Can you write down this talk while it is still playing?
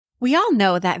We all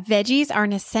know that veggies are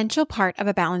an essential part of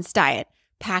a balanced diet,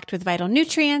 packed with vital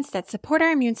nutrients that support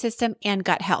our immune system and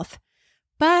gut health.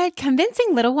 But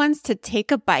convincing little ones to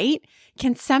take a bite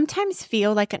can sometimes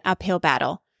feel like an uphill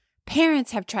battle.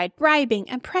 Parents have tried bribing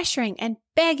and pressuring and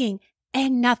begging,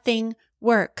 and nothing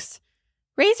works.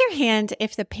 Raise your hand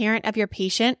if the parent of your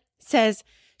patient says,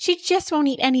 "She just won't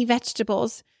eat any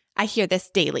vegetables." I hear this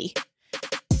daily.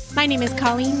 My name is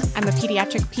Colleen. I'm a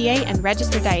pediatric PA and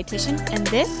registered dietitian, and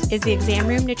this is the Exam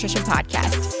Room Nutrition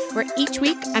Podcast, where each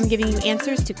week I'm giving you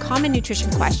answers to common nutrition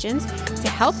questions to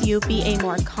help you be a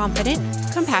more confident,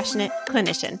 compassionate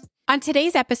clinician. On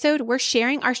today's episode, we're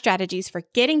sharing our strategies for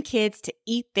getting kids to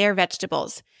eat their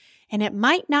vegetables, and it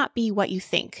might not be what you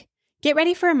think. Get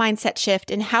ready for a mindset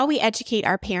shift in how we educate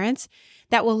our parents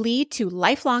that will lead to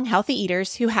lifelong healthy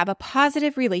eaters who have a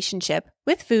positive relationship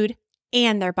with food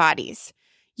and their bodies.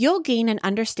 You'll gain an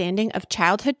understanding of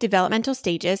childhood developmental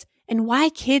stages and why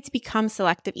kids become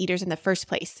selective eaters in the first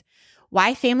place,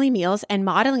 why family meals and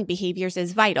modeling behaviors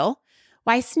is vital,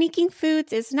 why sneaking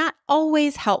foods is not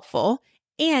always helpful,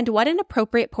 and what an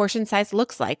appropriate portion size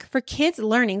looks like for kids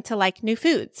learning to like new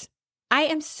foods. I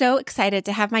am so excited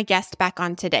to have my guest back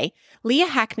on today. Leah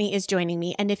Hackney is joining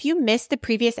me, and if you missed the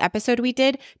previous episode we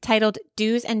did titled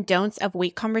Do's and Don'ts of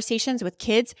Weight Conversations with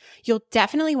Kids, you'll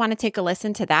definitely want to take a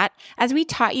listen to that as we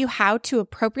taught you how to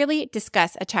appropriately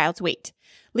discuss a child's weight.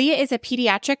 Leah is a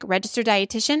pediatric registered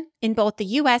dietitian in both the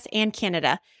US and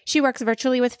Canada. She works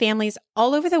virtually with families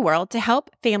all over the world to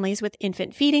help families with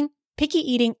infant feeding, picky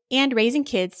eating, and raising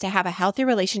kids to have a healthy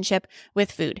relationship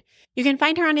with food. You can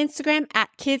find her on Instagram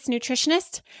at Kids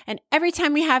Nutritionist. And every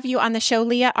time we have you on the show,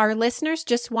 Leah, our listeners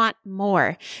just want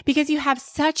more because you have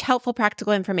such helpful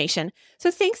practical information. So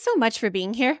thanks so much for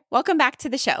being here. Welcome back to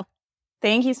the show.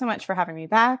 Thank you so much for having me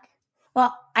back.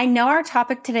 Well, I know our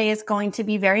topic today is going to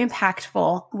be very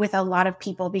impactful with a lot of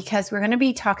people because we're going to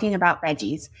be talking about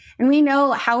veggies. And we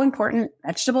know how important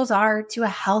vegetables are to a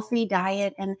healthy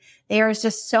diet, and there is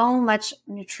just so much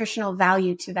nutritional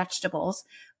value to vegetables.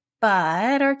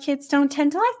 But our kids don't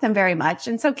tend to like them very much.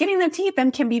 And so getting them to eat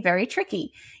them can be very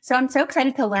tricky. So I'm so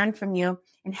excited to learn from you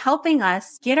and helping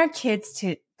us get our kids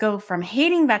to go from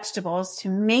hating vegetables to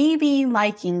maybe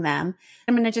liking them.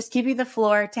 I'm going to just give you the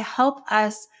floor to help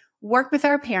us work with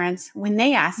our parents when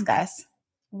they ask us,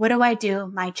 "What do I do?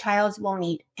 My child won't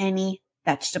eat any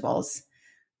vegetables."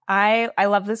 I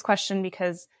love this question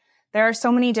because there are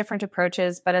so many different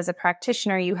approaches, but as a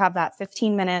practitioner, you have that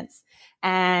 15 minutes.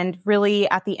 And really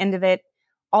at the end of it,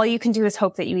 all you can do is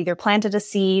hope that you either planted a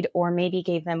seed or maybe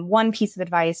gave them one piece of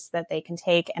advice that they can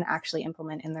take and actually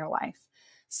implement in their life.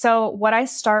 So what I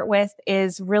start with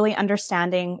is really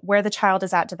understanding where the child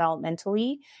is at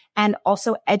developmentally and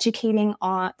also educating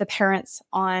on the parents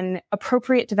on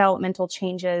appropriate developmental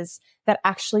changes that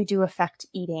actually do affect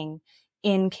eating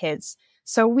in kids.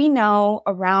 So we know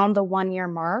around the 1-year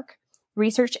mark,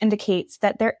 research indicates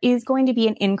that there is going to be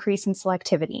an increase in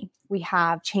selectivity. We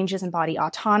have changes in body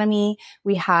autonomy.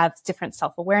 We have different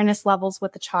self-awareness levels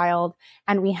with the child,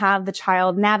 and we have the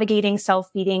child navigating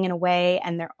self-feeding in a way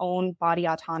and their own body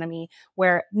autonomy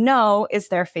where no is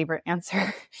their favorite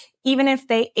answer. Even if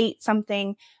they ate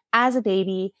something as a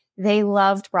baby, they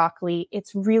loved broccoli.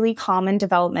 It's really common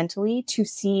developmentally to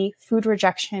see food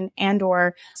rejection and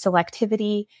or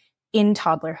selectivity in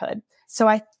toddlerhood. So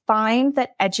I find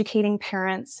that educating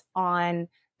parents on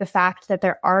the fact that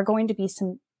there are going to be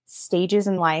some stages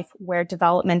in life where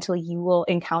developmentally you will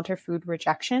encounter food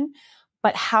rejection,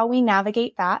 but how we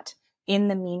navigate that in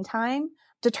the meantime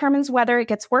determines whether it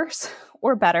gets worse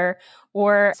or better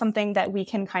or something that we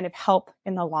can kind of help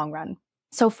in the long run.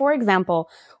 So for example,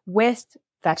 with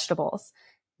vegetables,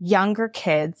 younger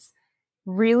kids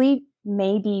really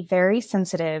may be very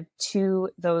sensitive to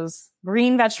those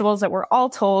green vegetables that we're all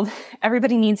told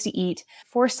everybody needs to eat.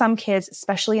 For some kids,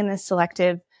 especially in this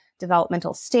selective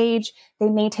developmental stage, they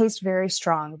may taste very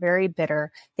strong, very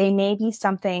bitter. They may be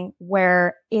something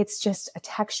where it's just a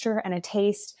texture and a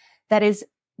taste that is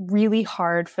really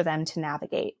hard for them to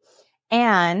navigate.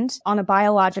 And on a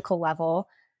biological level,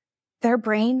 their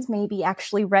brains may be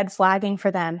actually red flagging for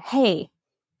them. Hey,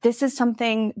 this is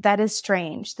something that is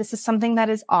strange. This is something that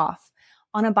is off.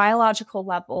 On a biological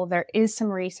level, there is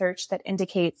some research that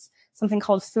indicates something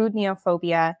called food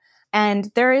neophobia.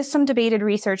 And there is some debated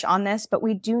research on this, but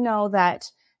we do know that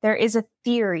there is a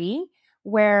theory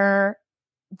where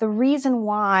the reason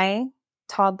why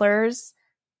toddlers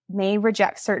may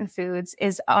reject certain foods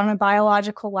is on a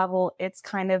biological level. It's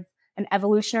kind of an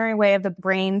evolutionary way of the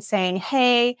brain saying,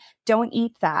 hey, don't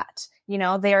eat that.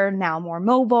 They are now more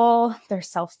mobile, they're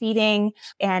self-feeding,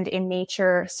 and in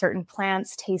nature, certain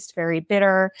plants taste very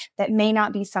bitter. That may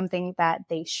not be something that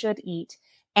they should eat,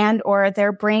 and or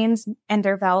their brains and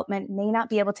their development may not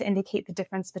be able to indicate the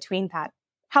difference between that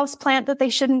house plant that they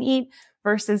shouldn't eat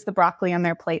versus the broccoli on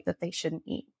their plate that they shouldn't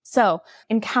eat. So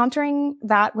encountering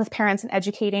that with parents and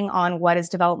educating on what is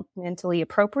developmentally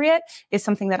appropriate is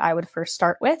something that I would first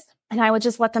start with. And I would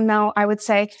just let them know, I would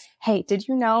say, hey, did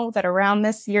you know that around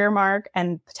this year mark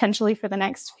and potentially for the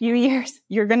next few years,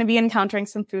 you're going to be encountering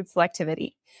some food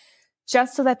selectivity,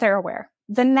 just so that they're aware.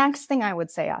 The next thing I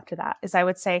would say after that is I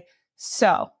would say,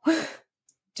 so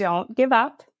don't give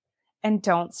up and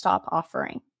don't stop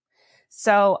offering.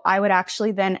 So I would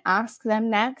actually then ask them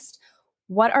next,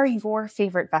 what are your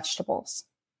favorite vegetables?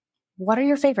 What are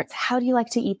your favorites? How do you like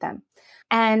to eat them?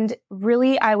 And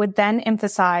really, I would then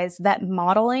emphasize that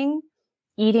modeling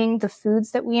eating the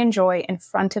foods that we enjoy in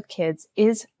front of kids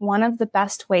is one of the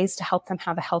best ways to help them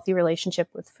have a healthy relationship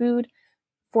with food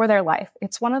for their life.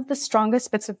 It's one of the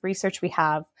strongest bits of research we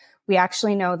have. We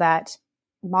actually know that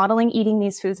modeling eating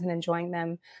these foods and enjoying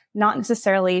them, not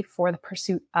necessarily for the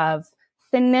pursuit of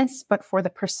thinness, but for the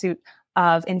pursuit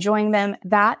of enjoying them,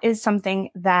 that is something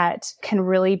that can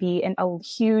really be a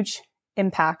huge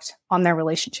impact on their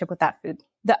relationship with that food.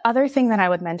 The other thing that I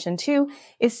would mention too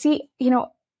is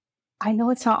I know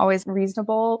it's not always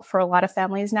reasonable for a lot of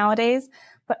families nowadays,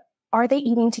 but are they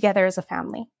eating together as a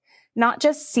family? Not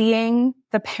just seeing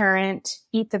the parent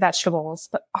eat the vegetables,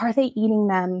 but are they eating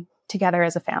them together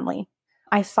as a family?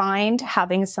 I find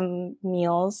having some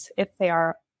meals, if they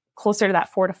are closer to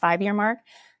that 4 to 5 year mark,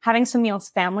 having some meals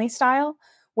family style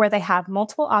where they have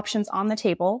multiple options on the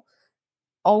table,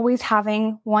 always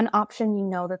having one option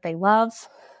that they love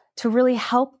to really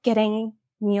help getting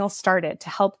meals started, to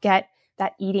help get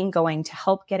that eating going, to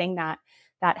help getting that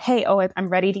hey, I'm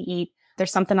ready to eat.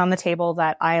 There's something on the table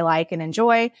that I like and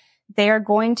enjoy. They are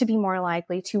going to be more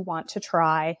likely to want to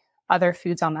try other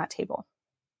foods on that table.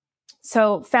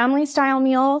 So family style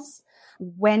meals,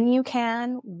 when you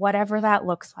can, whatever that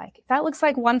looks like. If that looks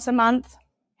like once a month,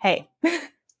 hey,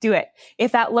 do it.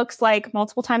 If that looks like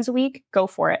multiple times a week, go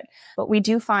for it. But we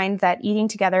do find that eating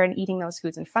together and eating those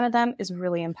foods in front of them is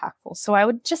really impactful. So I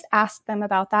would just ask them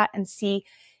about that and see,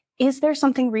 is there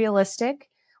something realistic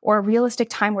or a realistic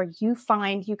time where you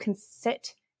find you can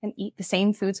sit and eat the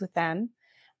same foods with them?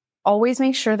 Always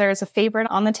make sure there's a favorite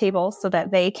on the table so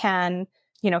that they can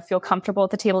feel comfortable at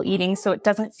the table eating, so it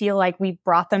doesn't feel like we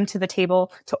brought them to the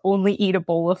table to only eat a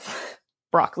bowl of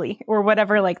broccoli or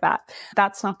whatever like that.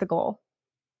 That's not the goal.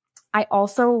 I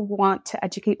also want to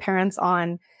educate parents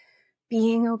on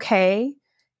being okay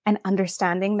and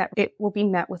understanding that it will be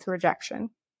met with rejection.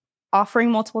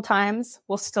 Offering multiple times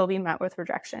will still be met with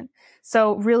rejection.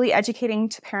 So really educating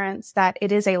to parents that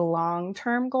it is a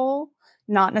long-term goal,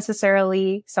 not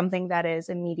necessarily something that is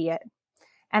immediate.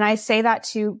 And I say that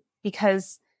too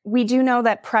because we do know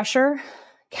that pressure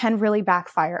can really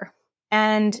backfire.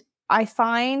 And I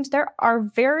find there are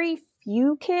very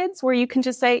few kids where you can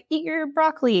just say, eat your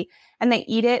broccoli, and they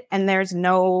eat it and there's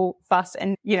no fuss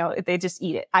and, they just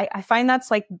eat it. I find that's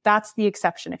the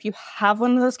exception. If you have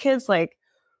one of those kids,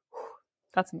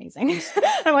 that's amazing.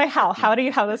 I'm like, how do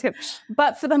you have those kids?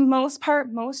 But for the most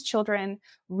part, most children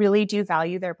really do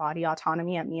value their body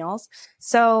autonomy at meals.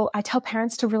 So I tell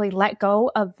parents to really let go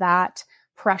of that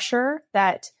pressure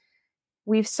that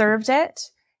we've served it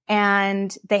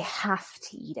and they have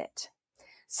to eat it.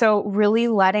 So really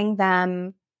letting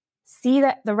them see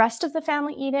that the rest of the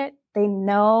family eat it. They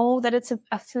know that it's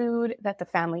a food that the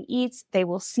family eats. They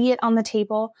will see it on the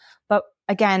table. But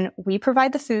again, we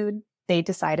provide the food. They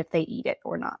decide if they eat it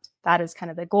or not. That is kind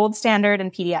of the gold standard in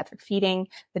pediatric feeding,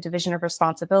 the division of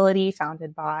responsibility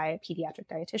founded by a pediatric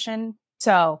dietitian.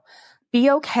 So be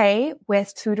okay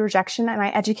with food rejection. And I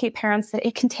educate parents that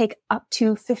it can take up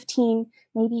to 15,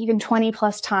 maybe even 20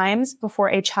 plus times before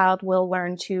a child will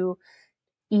learn to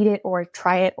eat it or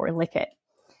try it or lick it.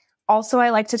 Also, I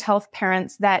like to tell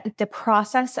parents that the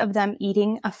process of them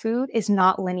eating a food is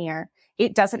not linear.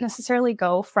 It doesn't necessarily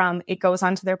go from it goes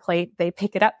onto their plate, they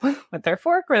pick it up with their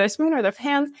fork or their spoon or their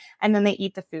hands, and then they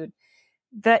eat the food.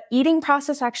 The eating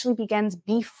process actually begins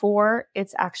before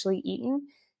it's actually eaten.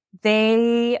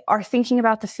 They are thinking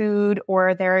about the food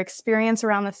or their experience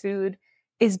around the food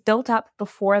is built up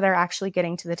before they're actually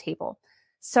getting to the table.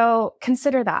 So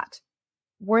consider that.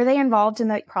 Were they involved in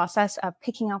the process of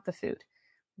picking out the food?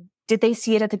 Did they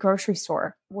see it at the grocery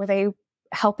store? Were they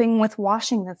helping with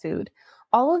washing the food?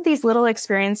 All of these little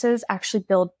experiences actually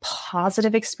build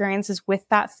positive experiences with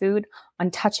that food on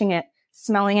touching it,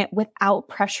 smelling it without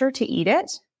pressure to eat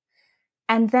it.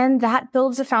 And then that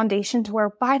builds a foundation to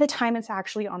where by the time it's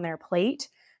actually on their plate,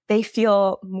 they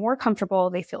feel more comfortable.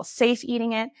 They feel safe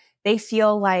eating it. They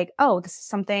feel like, oh, this is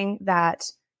something that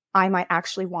I might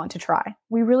actually want to try.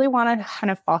 We really want to kind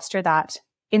of foster that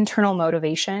internal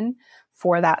motivation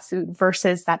for that food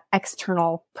versus that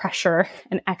external pressure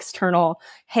and external,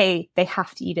 hey, they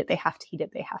have to eat it. They have to eat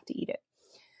it. They have to eat it.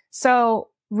 So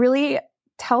really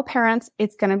tell parents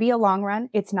it's going to be a long run.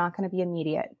 It's not going to be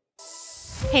immediate.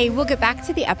 Hey, we'll get back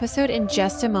to the episode in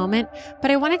just a moment, but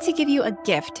I wanted to give you a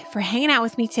gift for hanging out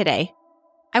with me today.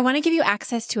 I want to give you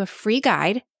access to a free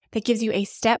guide that gives you a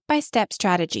step-by-step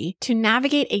strategy to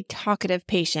navigate a talkative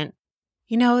patient.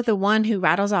 You know, the one who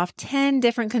rattles off 10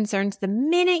 different concerns the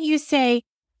minute you say,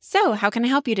 "So, how can I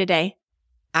help you today?"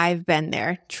 I've been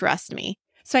there, trust me.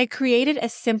 So I created a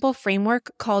simple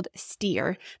framework called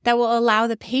STEER that will allow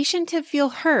the patient to feel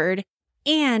heard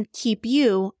and keep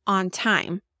you on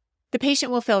time. The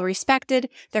patient will feel respected,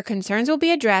 their concerns will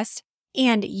be addressed,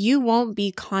 and you won't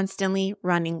be constantly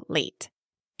running late.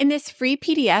 In this free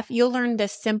PDF, you'll learn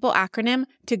this simple acronym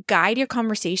to guide your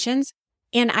conversations,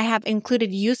 and I have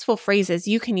included useful phrases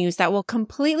you can use that will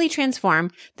completely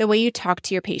transform the way you talk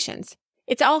to your patients.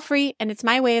 It's all free, and it's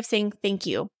my way of saying thank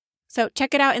you. So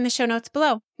check it out in the show notes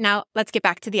below. Now, let's get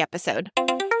back to the episode.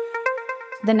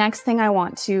 The next thing I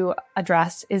want to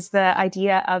address is the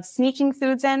idea of sneaking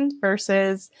foods in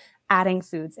versus adding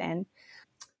foods in.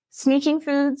 Sneaking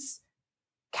foods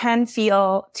can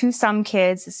feel, to some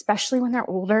kids, especially when they're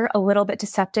older, a little bit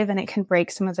deceptive, and it can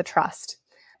break some of the trust.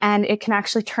 And it can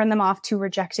actually turn them off to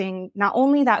rejecting not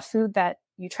only that food that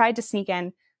you tried to sneak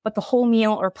in, but the whole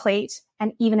meal or plate.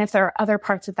 And even if there are other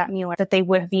parts of that meal that they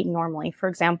would have eaten normally. For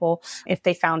example, if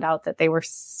they found out that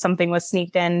something was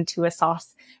sneaked into a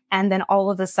sauce, and then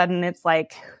all of a sudden it's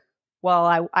like,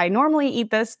 well, I normally eat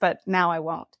this, but now I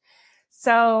won't.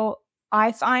 So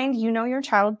I find you know your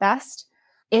child best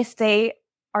if they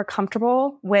are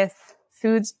comfortable with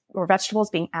foods or vegetables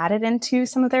being added into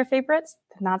some of their favorites,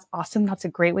 then that's awesome. That's a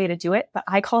great way to do it. But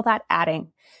I call that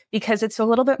adding because it's a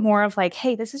little bit more of like,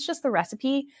 hey, this is just the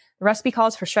recipe. The recipe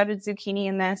calls for shredded zucchini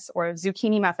in this or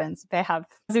zucchini muffins. If they have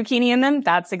zucchini in them,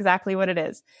 that's exactly what it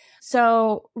is.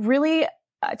 So really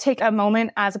take a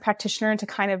moment as a practitioner to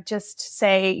kind of just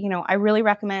say, you know, I really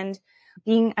recommend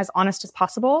being as honest as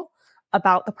possible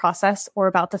about the process or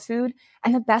about the food.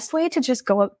 And the best way to just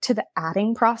go up to the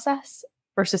adding process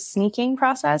versus sneaking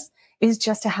process is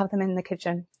just to have them in the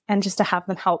kitchen and just to have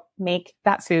them help make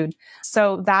that food.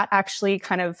 So that actually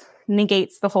kind of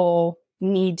negates the whole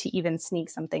need to even sneak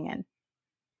something in.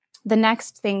 The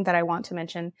next thing that I want to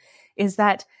mention is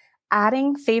that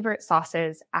adding favorite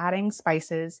sauces, adding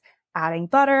spices, adding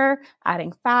butter,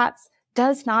 adding fats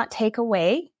does not take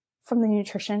away from the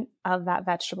nutrition of that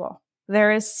vegetable.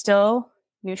 There is still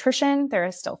nutrition, there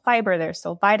is still fiber, there's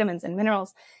still vitamins and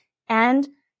minerals, and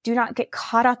do not get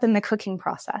caught up in the cooking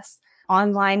process.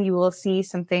 Online, you will see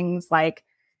some things like,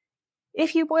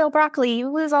 if you boil broccoli, you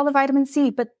lose all the vitamin C,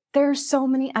 but there's so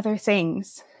many other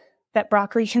things that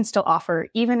broccoli can still offer,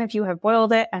 even if you have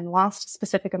boiled it and lost a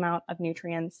specific amount of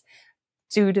nutrients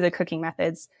due to the cooking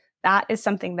methods. That is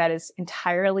something that is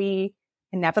entirely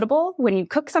inevitable. When you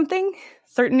cook something,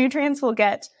 certain nutrients will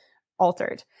get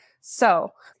altered.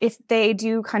 So if they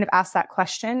do kind of ask that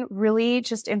question, really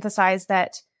just emphasize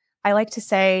that I like to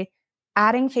say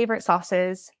adding favorite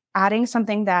sauces, adding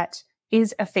something that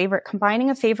is a favorite, combining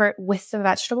a favorite with the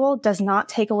vegetable does not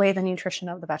take away the nutrition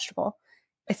of the vegetable.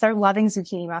 If they're loving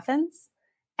zucchini muffins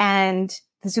and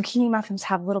the zucchini muffins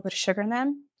have a little bit of sugar in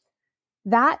them,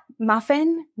 that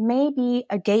muffin may be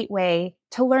a gateway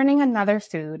to learning another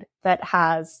food that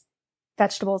has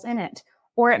vegetables in it,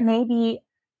 or it may be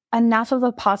enough of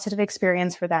a positive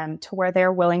experience for them to where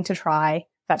they're willing to try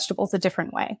vegetables a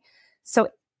different way. So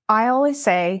I always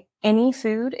say any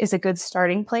food is a good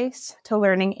starting place to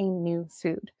learning a new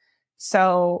food.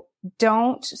 So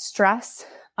don't stress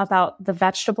about the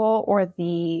vegetable or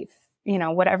the,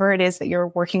 whatever it is that you're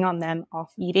working on them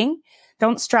off eating.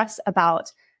 Don't stress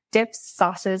about dips,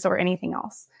 sauces, or anything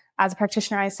else. As a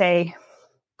practitioner, I say,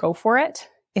 go for it.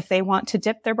 If they want to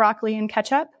dip their broccoli in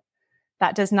ketchup,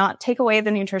 that does not take away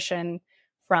the nutrition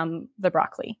from the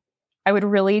broccoli. I would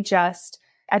really just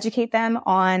educate them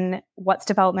on what's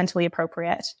developmentally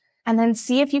appropriate and then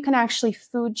see if you can actually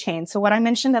food chain. So what I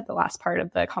mentioned at the last part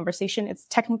of the conversation, it's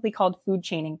technically called food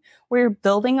chaining, where you're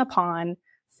building upon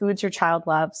foods your child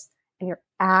loves and you're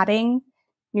adding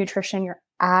nutrition, you're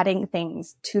adding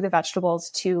things to the vegetables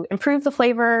to improve the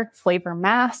flavor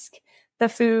mask the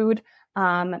food,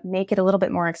 make it a little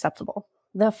bit more acceptable.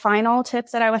 The final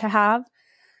tips that I would have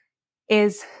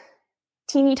is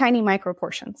teeny tiny micro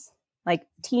portions. like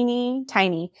teeny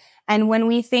tiny. And when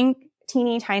we think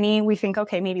teeny tiny, we think,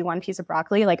 okay, maybe one piece of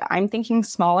broccoli. Like I'm thinking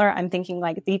smaller. I'm thinking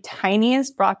like the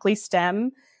tiniest broccoli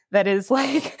stem that is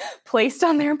like placed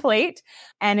on their plate.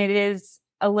 And it is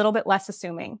a little bit less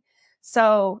assuming.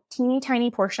 So teeny tiny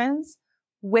portions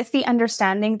with the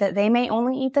understanding that they may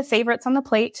only eat the favorites on the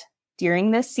plate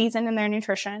during this season in their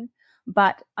nutrition,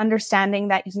 but understanding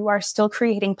that you are still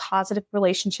creating positive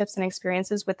relationships and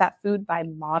experiences with that food by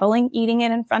modeling eating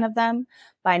it in front of them,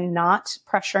 by not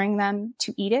pressuring them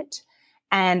to eat it,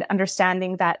 and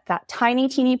understanding that that tiny,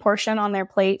 teeny portion on their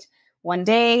plate, one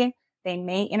day they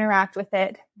may interact with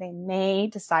it, they may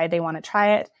decide they want to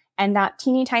try it, and that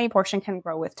teeny, tiny portion can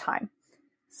grow with time.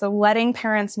 So letting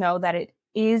parents know that it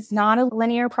is not a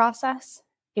linear process,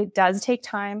 it does take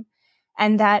time,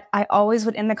 and that I always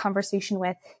would end the conversation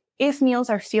with, if meals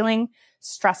are feeling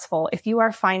stressful, if you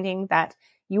are finding that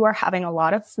you are having a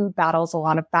lot of food battles, a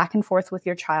lot of back and forth with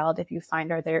your child, if you find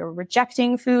they're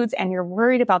rejecting foods and you're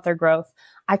worried about their growth,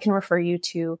 I can refer you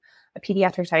to a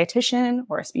pediatric dietitian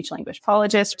or a speech language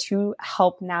pathologist to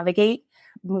help navigate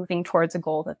moving towards a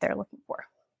goal that they're looking for.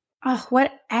 Oh,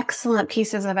 what excellent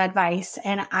pieces of advice.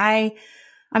 And I'm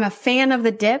a fan of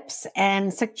the dips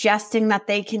and suggesting that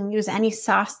they can use any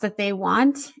sauce that they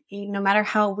want, no matter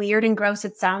how weird and gross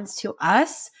it sounds to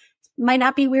us. Might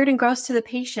not be weird and gross to the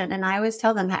patient. And I always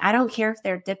tell them that I don't care if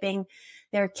they're dipping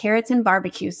their carrots in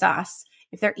barbecue sauce.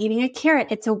 If they're eating a carrot,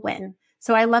 it's a win.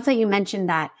 So I love that you mentioned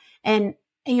that. And,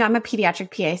 I'm a pediatric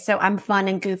PA, so I'm fun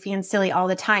and goofy and silly all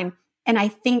the time. And I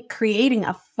think creating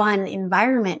a fun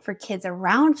environment for kids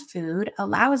around food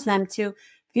allows them to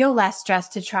feel less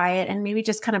stressed to try it and maybe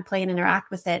just kind of play and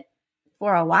interact with it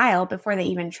for a while before they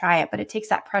even try it. But it takes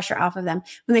that pressure off of them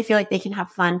when they feel like they can have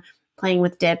fun playing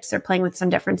with dips or playing with some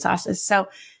different sauces. So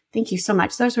thank you so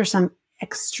much. Those were some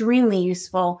extremely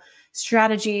useful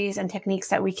strategies and techniques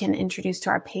that we can introduce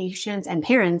to our patients and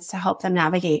parents to help them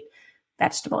navigate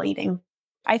vegetable eating.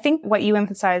 I think what you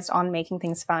emphasized on making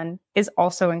things fun is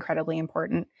also incredibly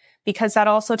important because that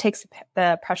also takes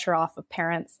the pressure off of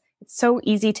parents. It's so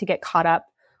easy to get caught up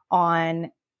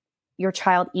on your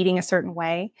child eating a certain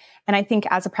way. And I think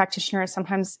as a practitioner,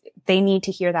 sometimes they need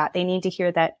to hear that. They need to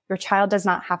hear that your child does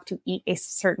not have to eat a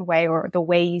certain way or the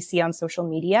way you see on social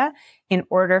media in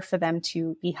order for them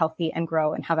to be healthy and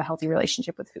grow and have a healthy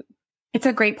relationship with food. It's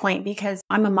a great point because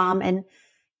I'm a mom and,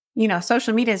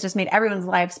 social media has just made everyone's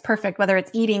lives perfect, whether it's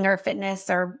eating or fitness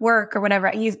or work or whatever.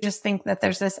 You just think that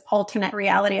there's this alternate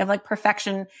reality of like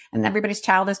perfection and everybody's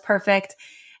child is perfect.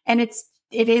 And it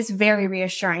is very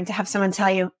reassuring to have someone tell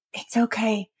you, it's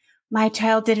okay. My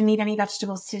child didn't eat any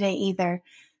vegetables today either.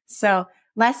 So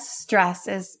less stress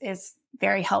is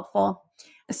very helpful.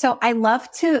 So I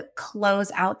love to close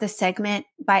out the segment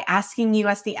by asking you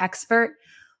as the expert,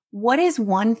 what is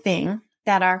one thing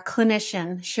that our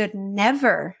clinician should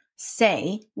never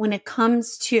say when it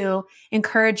comes to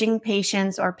encouraging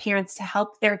patients or parents to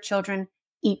help their children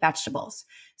eat vegetables?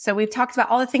 So we've talked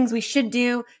about all the things we should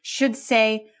do, should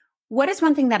say. What is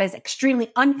one thing that is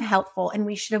extremely unhelpful and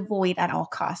we should avoid at all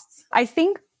costs? I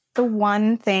think the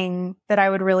one thing that I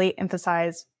would really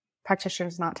emphasize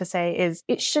practitioners not to say is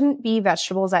it shouldn't be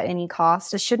vegetables at any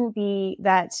cost. It shouldn't be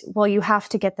that, well, you have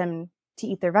to get them to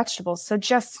eat their vegetables, so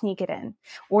just sneak it in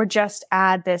or just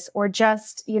add this or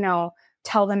just,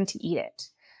 tell them to eat it.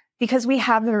 Because we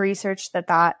have the research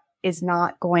that is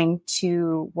not going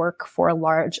to work for a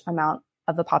large amount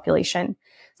of the population.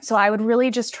 So I would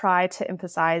really just try to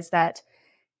emphasize that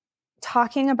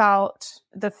talking about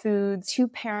the foods to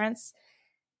parents,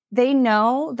 they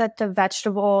know that the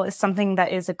vegetable is something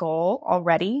that is a goal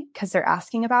already because they're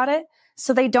asking about it.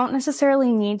 So they don't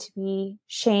necessarily need to be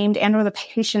shamed or the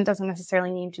patient doesn't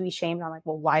necessarily need to be shamed on like,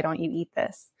 well, why don't you eat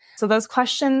this? So those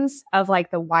questions of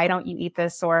like the why don't you eat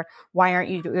this or why aren't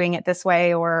you doing it this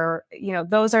way or,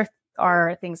 those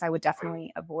are things I would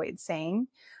definitely avoid saying.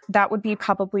 That would be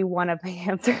probably one of my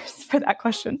answers for that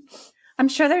question. I'm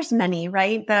sure there's many,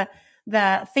 right?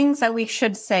 The things that we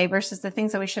should say versus the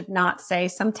things that we should not say.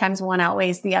 Sometimes one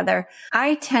outweighs the other.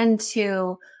 I tend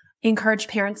to encourage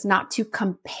parents not to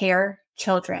compare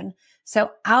children.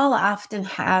 So I'll often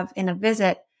have in a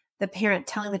visit, the parent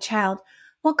telling the child,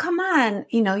 well, come on,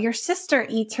 your sister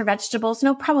eats her vegetables.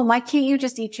 No problem. Why can't you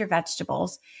just eat your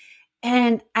vegetables?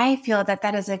 And I feel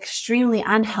that is extremely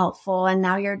unhelpful. And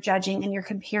now you're judging and you're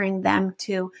comparing them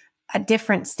to a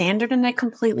different standard and a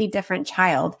completely different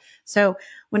child. So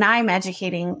when I'm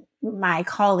educating my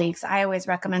colleagues, I always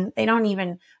recommend that they don't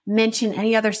even mention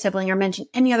any other sibling or mention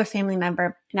any other family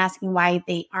member and asking why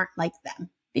they aren't like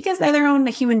them. Because they're their own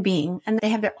human being and they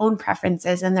have their own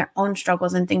preferences and their own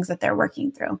struggles and things that they're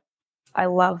working through. I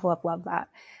love, love, love that.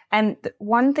 And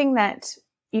one thing that,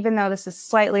 even though this is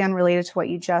slightly unrelated to what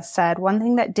you just said, one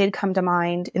thing that did come to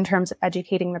mind in terms of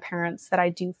educating the parents that I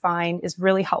do find is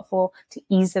really helpful to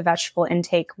ease the vegetable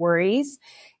intake worries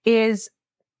is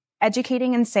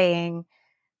educating and saying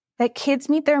that kids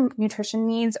meet their nutrition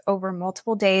needs over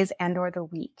multiple days and or the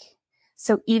week.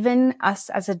 So even us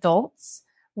as adults,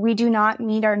 we do not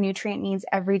meet our nutrient needs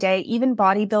every day. Even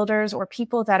bodybuilders or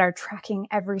people that are tracking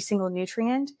every single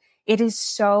nutrient, it is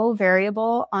so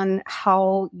variable on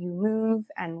how you move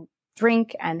and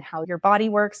drink and how your body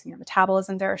works and your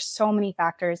metabolism. There are so many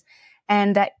factors,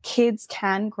 and that kids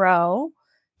can grow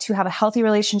to have a healthy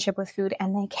relationship with food,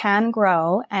 and they can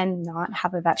grow and not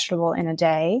have a vegetable in a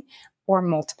day or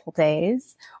multiple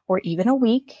days or even a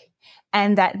week,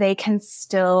 and that they can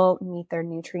still meet their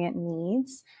nutrient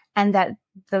needs, and that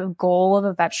the goal of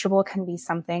a vegetable can be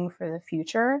something for the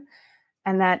future.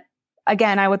 And that,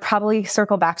 again, I would probably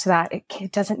circle back to that.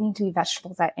 It doesn't need to be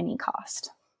vegetables at any cost.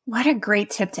 What a great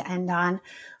tip to end on.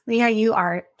 Leah, you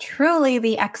are truly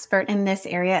the expert in this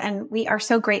area, and we are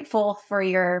so grateful for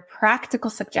your practical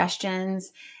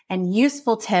suggestions and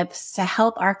useful tips to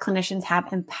help our clinicians have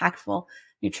impactful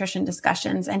nutrition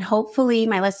discussions. And hopefully,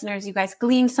 my listeners, you guys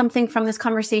gleaned something from this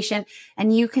conversation,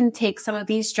 and you can take some of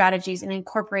these strategies and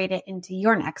incorporate it into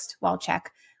your next well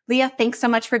check. Leah, thanks so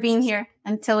much for being here.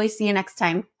 Until we see you next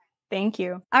time. Thank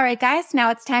you. All right, guys,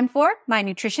 now it's time for my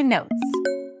nutrition notes.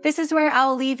 This is where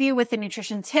I'll leave you with a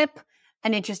nutrition tip,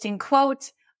 an interesting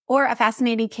quote, or a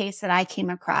fascinating case that I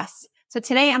came across. So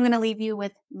today I'm going to leave you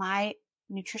with my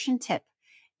nutrition tip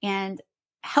and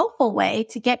helpful way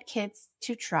to get kids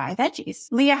to try veggies.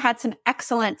 Leah had some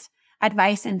excellent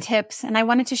advice and tips, and I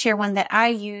wanted to share one that I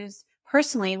use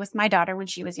personally with my daughter when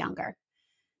she was younger.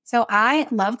 So I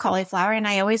love cauliflower, and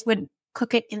I always would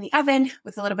cook it in the oven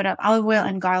with a little bit of olive oil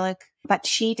and garlic, but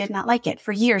she did not like it.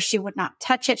 For years, she would not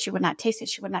touch it. She would not taste it.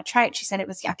 She would not try it. She said it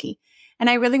was yucky. And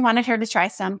I really wanted her to try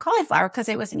some cauliflower because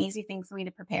it was an easy thing for me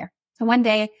to prepare. So one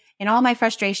day, in all my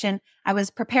frustration, I was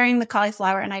preparing the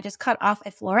cauliflower and I just cut off a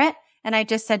floret. And I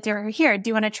just said to her, here, do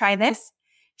you want to try this?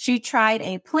 She tried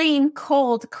a plain,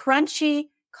 cold, crunchy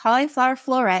cauliflower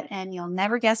floret, and you'll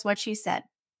never guess what she said.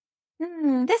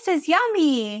 This is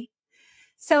yummy.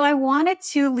 So I wanted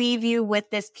to leave you with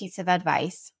this piece of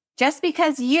advice. Just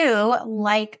because you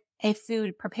like a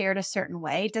food prepared a certain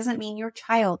way doesn't mean your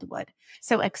child would.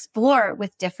 So explore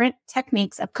with different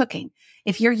techniques of cooking.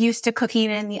 If you're used to cooking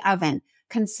it in the oven,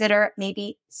 consider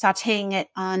maybe sauteing it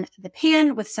on the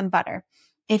pan with some butter.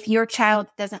 If your child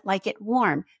doesn't like it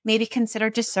warm, maybe consider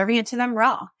just serving it to them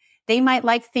raw. They might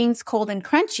like things cold and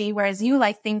crunchy, whereas you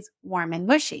like things warm and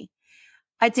mushy.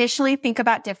 Additionally, think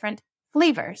about different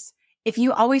flavors. If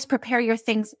you always prepare your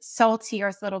things salty or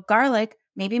with little garlic,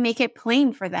 maybe make it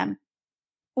plain for them.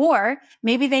 Or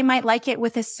maybe they might like it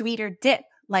with a sweeter dip,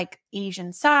 like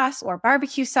Asian sauce or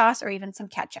barbecue sauce or even some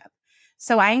ketchup.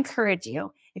 So I encourage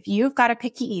you, if you've got a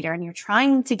picky eater and you're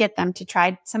trying to get them to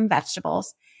try some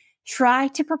vegetables, try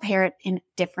to prepare it in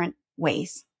different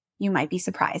ways. You might be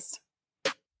surprised.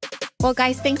 Well,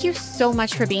 guys, thank you so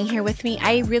much for being here with me.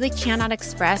 I really cannot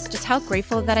express just how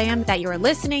grateful that I am that you're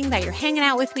listening, that you're hanging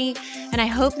out with me, and I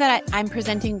hope that I'm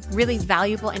presenting really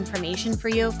valuable information for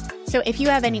you. So if you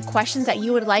have any questions that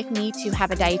you would like me to have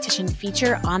a dietitian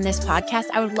feature on this podcast,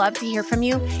 I would love to hear from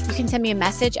you. You can send me a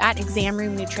message at Exam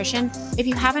Room Nutrition. If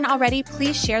you haven't already,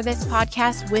 please share this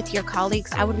podcast with your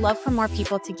colleagues. I would love for more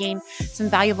people to gain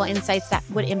some valuable insights that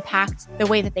would impact the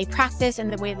way that they practice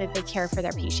and the way that they care for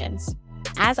their patients.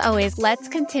 As always, let's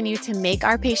continue to make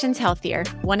our patients healthier,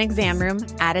 one exam room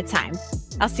at a time.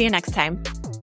 I'll see you next time.